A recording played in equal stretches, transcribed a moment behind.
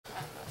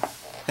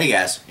Hey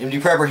guys,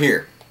 MD Prepper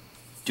here,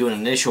 doing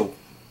an initial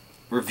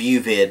review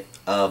vid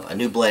of a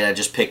new blade I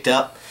just picked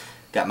up.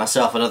 Got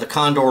myself another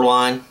Condor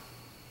line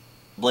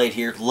blade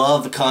here.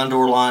 Love the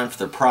Condor line for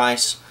their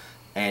price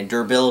and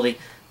durability.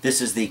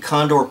 This is the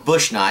Condor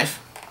Bush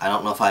Knife. I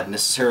don't know if I'd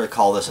necessarily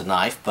call this a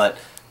knife, but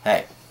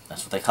hey,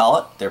 that's what they call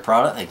it. Their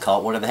product, they call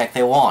it whatever the heck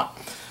they want.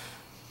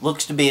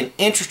 Looks to be an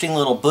interesting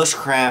little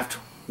bushcraft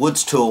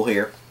woods tool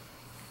here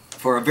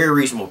for a very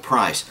reasonable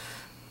price.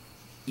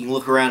 You can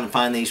look around and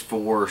find these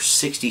for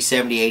 60,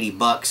 70, 80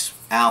 bucks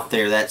out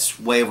there. That's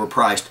way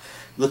overpriced.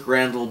 Look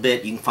around a little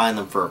bit, you can find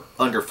them for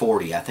under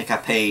 40. I think I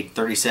paid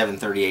 $37,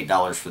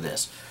 $38 for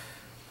this.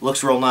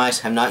 Looks real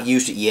nice. Have not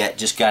used it yet,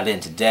 just got in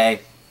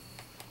today.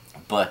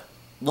 But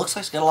looks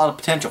like it's got a lot of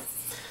potential.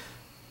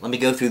 Let me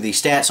go through the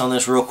stats on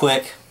this real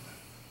quick.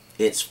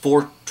 It's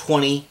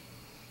 420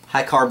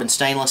 high carbon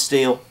stainless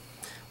steel,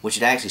 which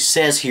it actually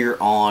says here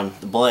on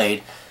the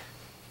blade.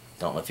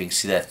 Don't know if you can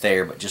see that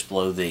there, but just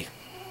below the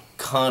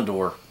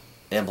Condor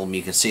emblem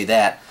you can see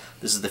that.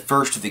 This is the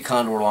first of the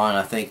Condor line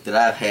I think that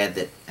I've had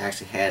that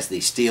actually has the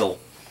steel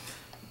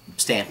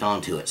stamped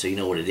onto it, so you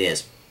know what it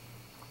is.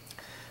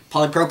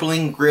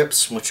 Polypropylene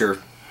grips, which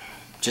are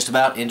just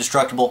about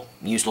indestructible,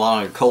 used a lot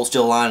on your cold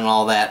steel line and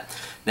all that.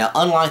 Now,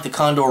 unlike the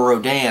Condor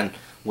Rodan,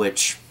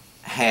 which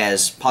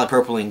has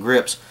polypropylene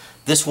grips,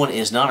 this one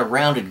is not a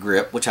rounded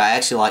grip, which I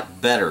actually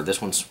like better.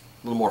 This one's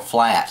a little more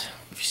flat,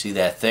 if you see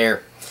that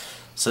there.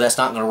 So that's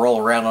not going to roll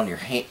around on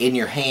in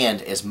your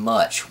hand as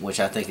much, which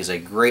I think is a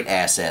great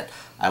asset.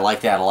 I like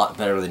that a lot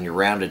better than your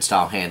rounded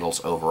style handles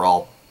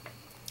overall.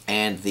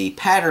 And the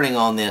patterning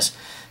on this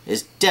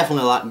is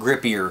definitely a lot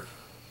grippier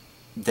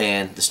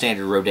than the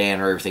standard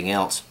Rodan or everything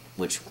else,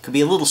 which could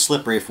be a little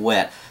slippery if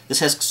wet. This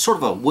has sort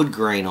of a wood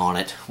grain on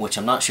it, which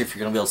I'm not sure if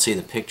you're going to be able to see in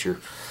the picture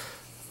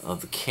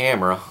of the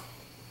camera.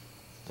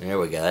 There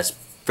we go. That's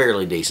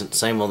fairly decent.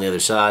 Same on the other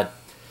side.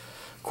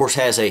 Of course,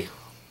 has a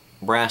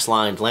brass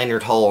lined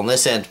lanyard hole on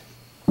this end,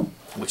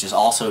 which is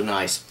also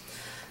nice.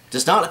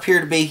 Does not appear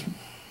to be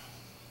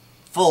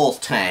full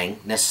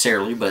tang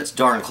necessarily, but it's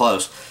darn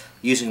close.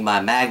 Using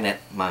my magnet,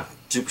 my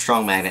super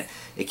strong magnet,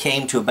 it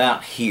came to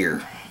about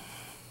here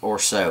or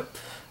so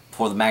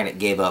before the magnet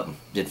gave up and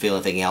didn't feel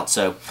anything else.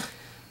 So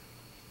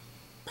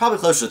probably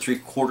closer to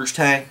 3/4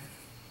 tang,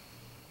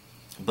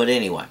 but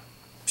anyway,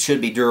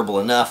 should be durable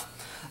enough.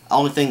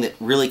 Only thing that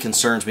really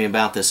concerns me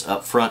about this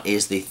up front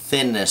is the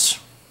thinness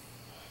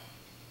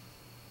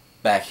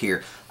back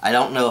here. I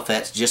don't know if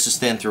that's just as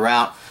thin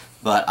throughout,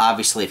 but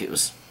obviously if it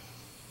was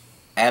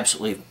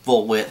absolutely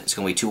full width, it's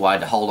going to be too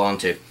wide to hold on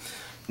to.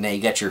 Now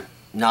you got your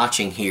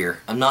notching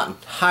here. I'm not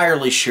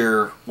entirely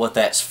sure what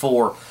that's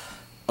for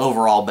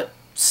overall, but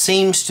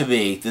seems to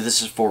be that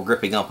this is for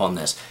gripping up on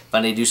this. If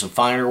I need to do some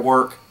finer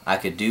work, I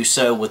could do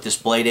so with this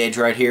blade edge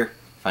right here.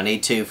 If I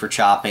need to for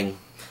chopping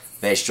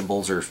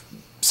vegetables or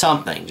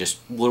something, just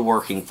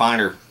woodworking,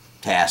 finer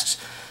tasks.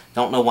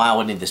 Don't know why I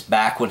would need this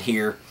back one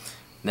here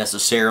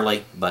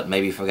necessarily, but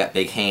maybe if I've got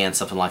big hands,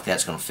 something like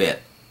that's going to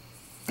fit.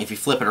 If you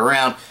flip it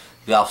around,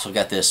 you also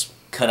got this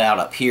cut out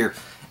up here,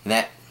 and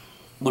that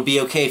would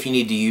be okay if you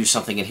need to use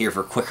something in here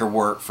for quicker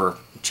work, for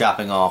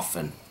chopping off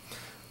and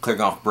clearing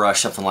off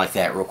brush, something like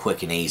that, real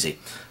quick and easy.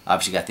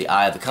 Obviously got the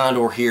eye of the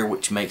Condor here,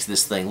 which makes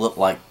this thing look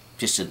like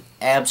just an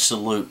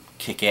absolute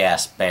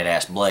kick-ass,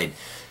 badass blade.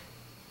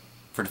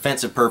 For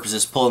defensive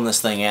purposes, pulling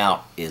this thing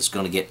out is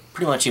going to get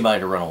pretty much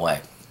anybody to run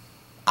away.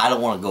 I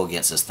don't want to go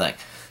against this thing.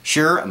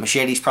 Sure, a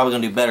machete's probably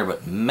going to do better,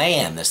 but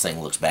man, this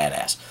thing looks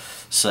badass.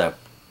 So,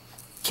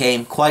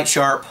 came quite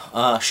sharp,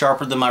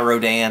 sharper than my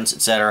Rodans,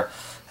 etc.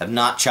 Have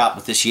not chopped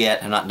with this yet,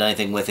 have not done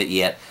anything with it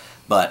yet,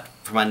 but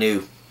for my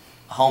new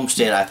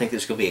homestead, I think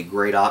this is going to be a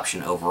great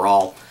option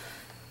overall.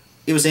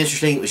 It was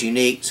interesting, it was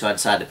unique, so I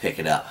decided to pick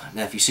it up.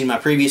 Now, if you've seen my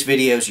previous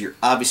videos, you're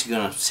obviously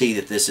going to see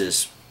that this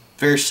is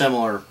very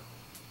similar,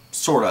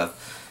 sort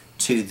of,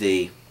 to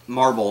the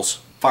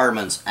Marbles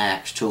Fireman's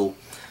Axe tool,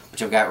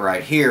 which I've got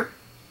right here.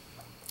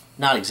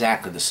 Not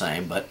exactly the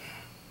same, but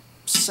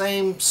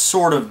same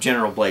sort of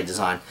general blade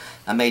design.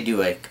 I may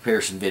do a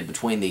comparison vid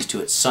between these two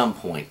at some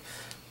point,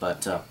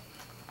 but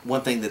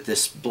one thing that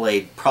this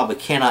blade probably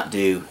cannot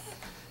do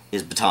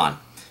is baton.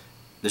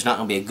 There's not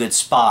going to be a good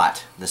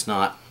spot that's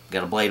not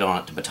got a blade on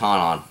it to baton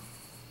on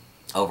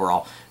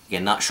overall.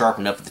 Again, not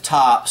sharpened up at the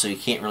top, so you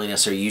can't really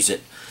necessarily use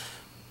it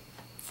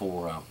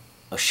for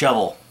a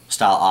shovel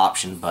style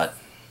option, but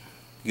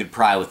you could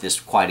pry with this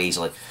quite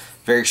easily.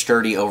 Very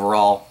sturdy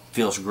overall,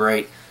 feels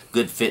great,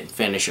 good fit and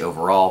finish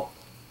overall.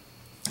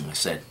 Like I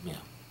said, you know,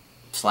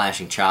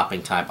 slashing,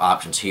 chopping type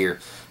options here,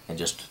 and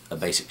just a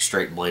basic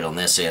straight blade on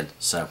this end.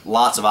 So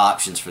lots of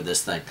options for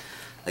this thing.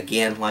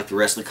 Again, like the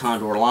rest of the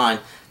Condor line,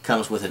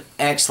 comes with an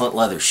excellent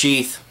leather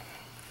sheath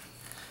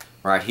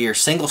right here.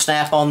 Single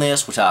snap on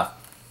this, which I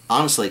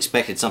honestly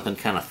expected something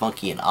kind of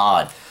funky and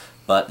odd,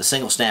 but the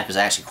single snap is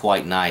actually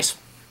quite nice.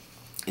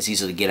 It's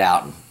easy to get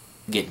out and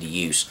get into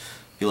use.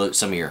 If you look at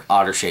some of your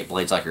odder shaped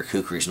blades like your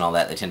kukris and all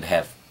that, they tend to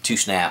have 2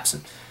 snaps,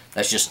 and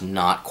that's just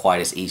not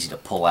quite as easy to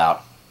pull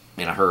out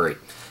in a hurry.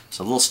 It's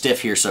a little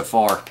stiff here so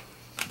far,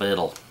 but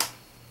it'll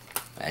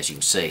as you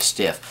can see,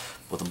 stiff.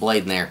 With the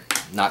blade in there,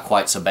 not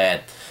quite so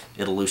bad.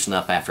 It'll loosen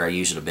up after I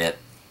use it a bit.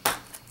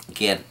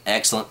 Again,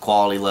 excellent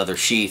quality leather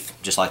sheath,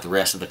 just like the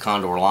rest of the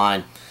Condor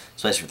line,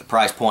 especially for the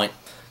price point.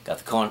 Got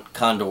the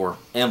Condor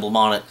emblem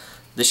on it.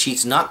 This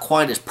sheath's not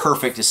quite as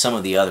perfect as some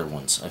of the other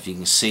ones. If you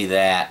can see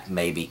that,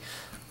 maybe.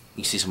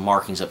 You see some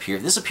markings up here.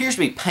 This appears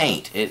to be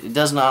paint. It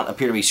does not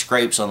appear to be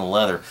scrapes on the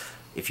leather.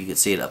 If you can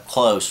see it up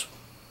close,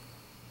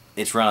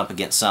 it's run up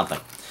against something.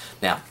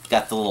 Now,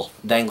 got the little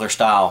dangler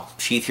style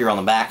sheath here on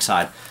the back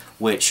side,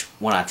 which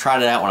when I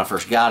tried it out when I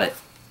first got it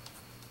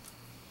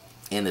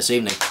in this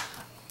evening,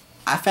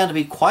 I found to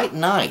be quite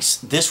nice.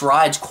 This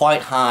rides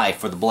quite high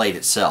for the blade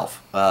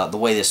itself. The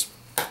way this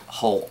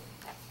whole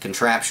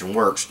contraption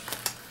works,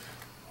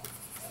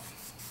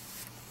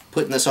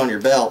 putting this on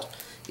your belt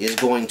is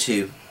going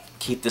to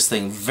keep this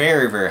thing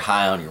very, very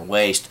high on your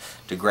waist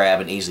to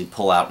grab and easily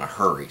pull out in a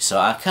hurry. So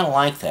I kind of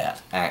like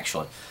that,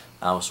 actually.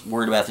 I was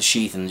worried about the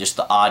sheath and just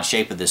the odd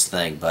shape of this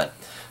thing, but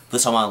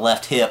this on my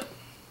left hip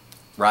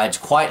rides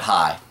quite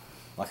high,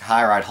 like a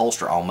high ride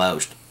holster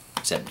almost,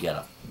 except you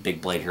got a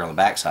big blade here on the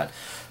backside.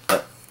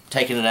 But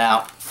taking it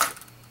out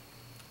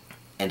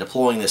and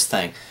deploying this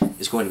thing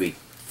is going to be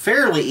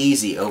fairly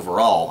easy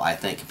overall, I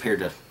think, compared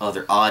to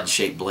other odd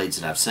shaped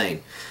blades that I've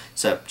seen.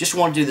 So just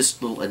want to do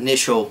this little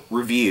initial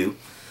review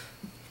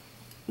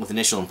with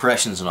initial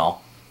impressions and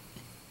all.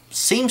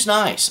 Seems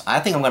nice.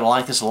 I think I'm going to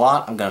like this a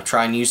lot. I'm going to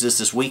try and use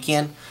this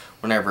weekend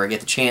whenever I get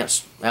the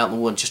chance out in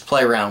the woods, just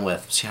play around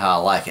with, see how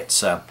I like it.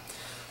 So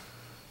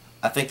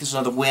I think this is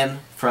another win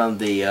from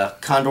the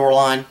Condor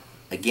line.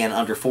 Again,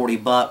 under 40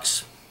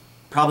 bucks.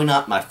 Probably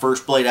not my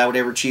first blade I would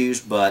ever choose,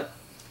 but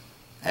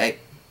hey,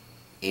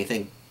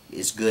 anything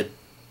is good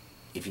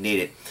if you need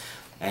it.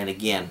 And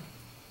again,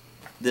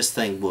 this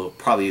thing will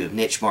probably be a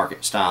niche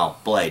market style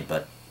blade,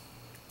 but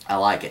I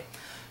like it.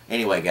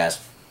 Anyway,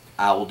 guys,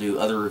 I will do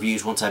other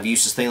reviews once I've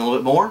used this thing a little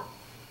bit more.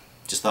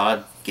 Just thought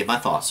I'd give my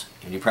thoughts.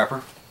 Any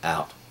Prepper,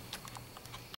 out.